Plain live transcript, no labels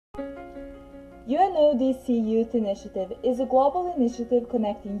UNODC Youth Initiative is a global initiative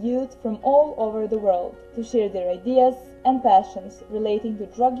connecting youth from all over the world to share their ideas and passions relating to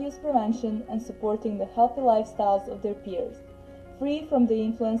drug use prevention and supporting the healthy lifestyles of their peers, free from the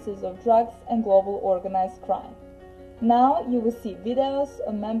influences of drugs and global organized crime. Now you will see videos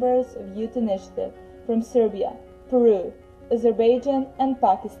of members of Youth Initiative from Serbia, Peru, Azerbaijan and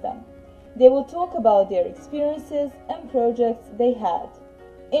Pakistan. They will talk about their experiences and projects they had.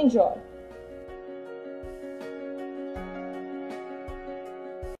 Enjoy!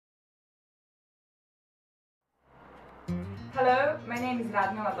 Hello, my name is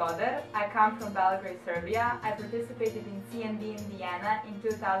Radmila Mila Doder. I come from Belgrade, Serbia. I participated in CND in Vienna in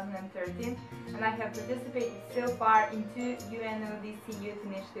 2013 and I have participated so far in 2 UNODC Youth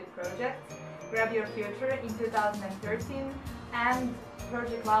Initiative projects, Grab Your Future in 2013 and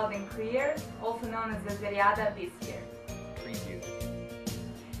Project Loud and Clear, also known as the Zariada this year.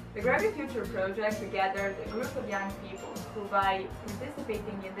 The Grab Your Future project gathered a group of young people who, by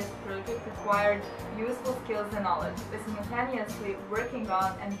participating in this project, acquired useful skills and knowledge, by simultaneously working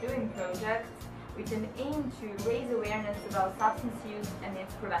on and doing projects with an aim to raise awareness about substance use and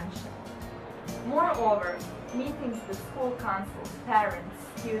its prevention. Moreover, meetings with school councils, parents,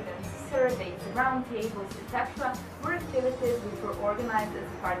 students, surveys, roundtables, etc. were activities which were organized as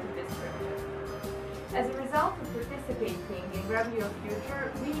part of this project. As a result of participating in Grab Your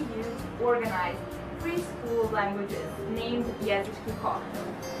Future, we organized 3 school languages named Jezički cocktail.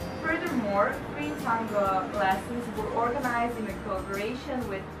 Furthermore, 3 tango lessons were organized in a collaboration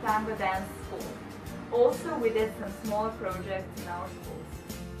with Tango Dance School. Also, we did some smaller projects in our schools.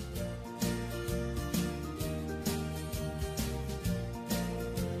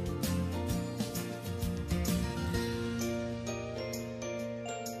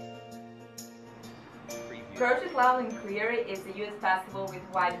 Project Loud and Clear is a youth festival with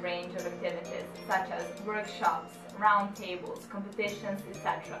a wide range of activities, such as workshops, roundtables, competitions,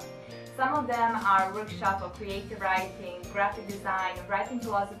 etc. Some of them are workshops of creative writing, graphic design, writing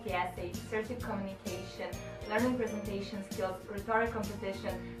philosophy essays, assertive communication, learning presentation skills, rhetoric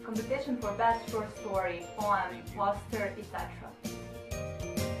competition, competition for best short story, poem, poster, etc.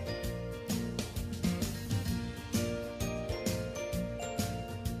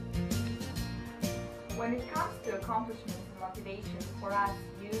 When it comes to accomplishments and motivation for us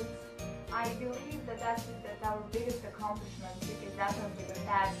youths, I believe that our biggest accomplishment is definitely the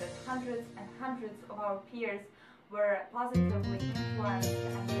fact that hundreds and hundreds of our peers were positively influenced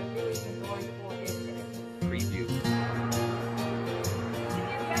and they really enjoyed all this activity. Preview.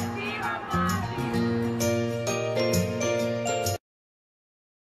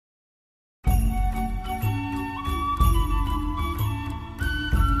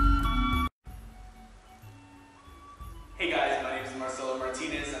 Hey guys, my name is Marcelo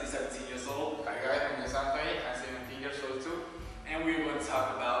Martinez, I'm 17 years old. Hi guys, my name is Anthony, I'm 17 years old too. And we're going to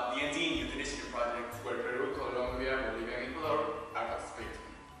talk about the Andean Youth Initiative project, where Peru, Colombia, Bolivia and Ecuador are participating.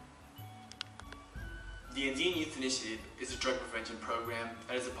 The Andean Youth Initiative is a drug prevention program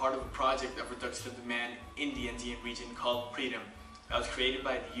that is a part of a project of reduction of demand in the Andean region called Freedom, that was created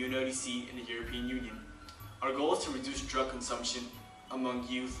by the UNODC and the European Union. Our goal is to reduce drug consumption among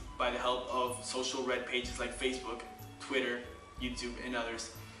youth by the help of social red pages like Facebook, Twitter, YouTube, and others,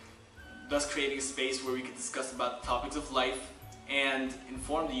 thus creating a space where we can discuss about the topics of life and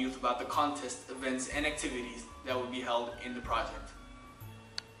inform the youth about the contests, events, and activities that will be held in the project.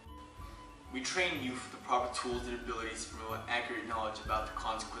 We train youth with the proper tools and abilities to promote accurate knowledge about the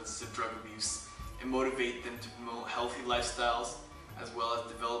consequences of drug abuse and motivate them to promote healthy lifestyles as well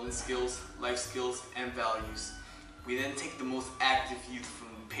as development skills, life skills, and values. We then take the most active youth from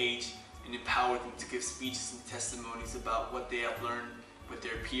the page and empower them to give speeches and testimonies about what they have learned with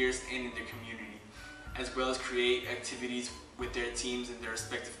their peers and in their community, as well as create activities with their teams in their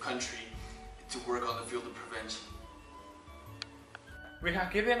respective country to work on the field of prevention. We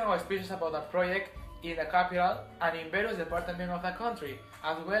have given our speeches about our project in the capital and in various departments of the country,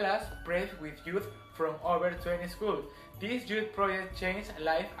 as well as prayed with youth from over 20 schools. This youth project changed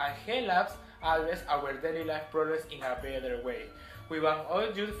life and helps us address our daily life problems in a better way. We want all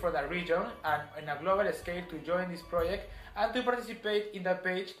youth from the region and on a global scale to join this project and to participate in the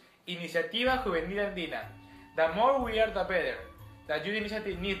page Iniciativa Juvenil Andina. The more we are, the better. The Youth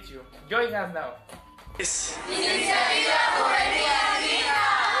Initiative needs you. Join us now. Iniciativa Juvenil Andina.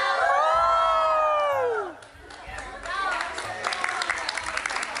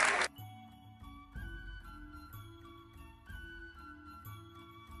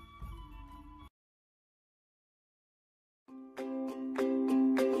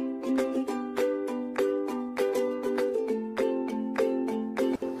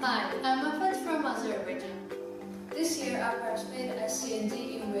 Hi, I'm Affet from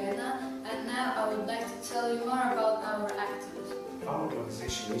in Vienna, and now I would like to tell you more about our activities. Our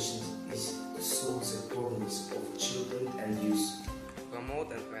organization mission is to solve the problems of children and youth,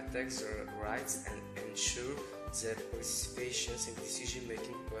 promote and protect their rights and ensure their participation in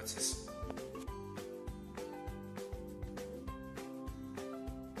decision-making process.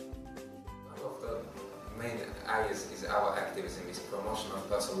 One of the main areas is our activism is promotion of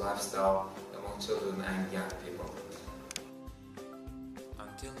personal lifestyle among children and young people.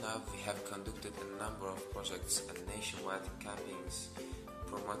 Until now, we have conducted a number of projects and nationwide campaigns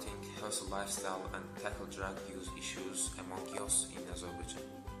promoting healthy lifestyle and tackle drug use issues among youth in Azerbaijan.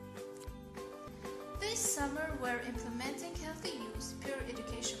 This summer we're implementing Healthy Youth Peer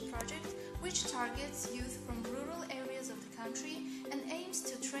Education project, which targets youth from rural areas of the country and aims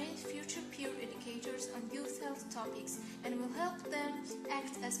to train future peer educators on youth health topics and will help them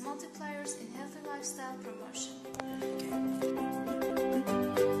act as multipliers in healthy lifestyle promotion.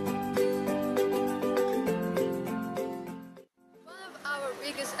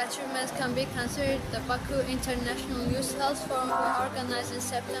 Achievements can be considered the Baku International Youth Health Forum we organized in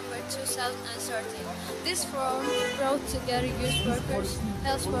September 2013. This forum brought together youth workers,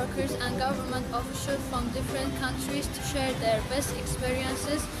 health workers and government officials from different countries to share their best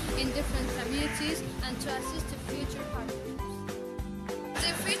experiences in different communities and to assist the future partnerships. In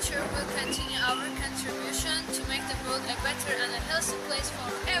the future, we'll continue our contribution to make the world a better and a healthy place for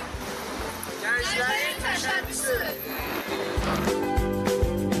everyone.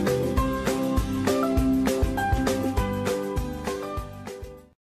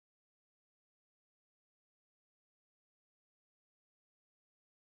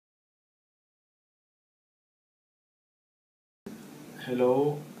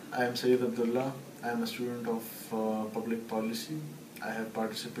 Hello, I am Syed Abdullah. I am a student of public policy. I have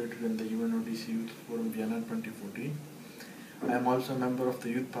participated in the UNODC Youth Fora Vienna 2014. I am also a member of the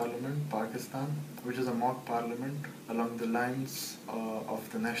Youth Parliament, Pakistan, which is a mock parliament along the lines of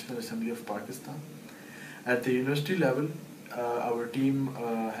the National Assembly of Pakistan. At the university level, our team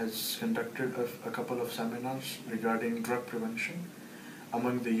has conducted a couple of seminars regarding drug prevention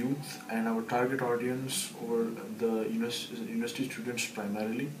among the youth, and our target audience were the university students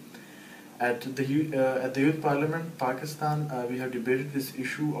primarily. At the Youth Parliament, Pakistan, we have debated this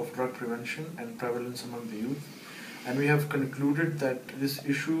issue of drug prevention and prevalence among the youth, and we have concluded that this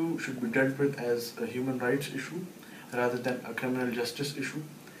issue should be dealt with as a human rights issue rather than a criminal justice issue.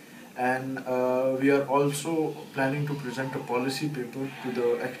 And we are also planning to present a policy paper to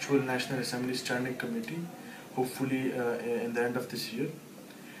the actual National Assembly Standing Committee, hopefully in the end of this year.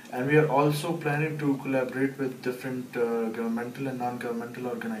 And we are also planning to collaborate with different governmental and non-governmental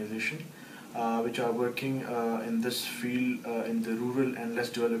organizations which are working in this field in the rural and less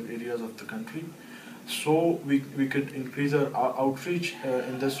developed areas of the country. So we could increase our outreach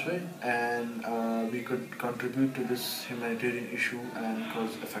in this way, and we could contribute to this humanitarian issue and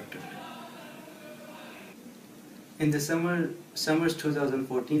cause effectively. In the summers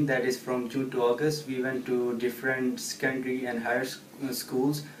 2014, that is from June to August, we went to different secondary and higher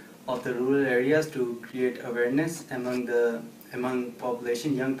schools of the rural areas to create awareness among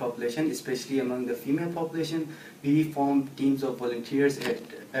population, young population, especially among the female population. We formed teams of volunteers at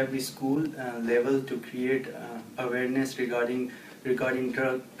every school level to create awareness regarding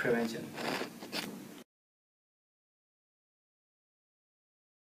drug prevention.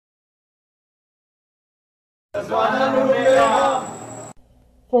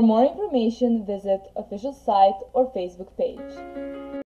 For more information, visit official site or Facebook page.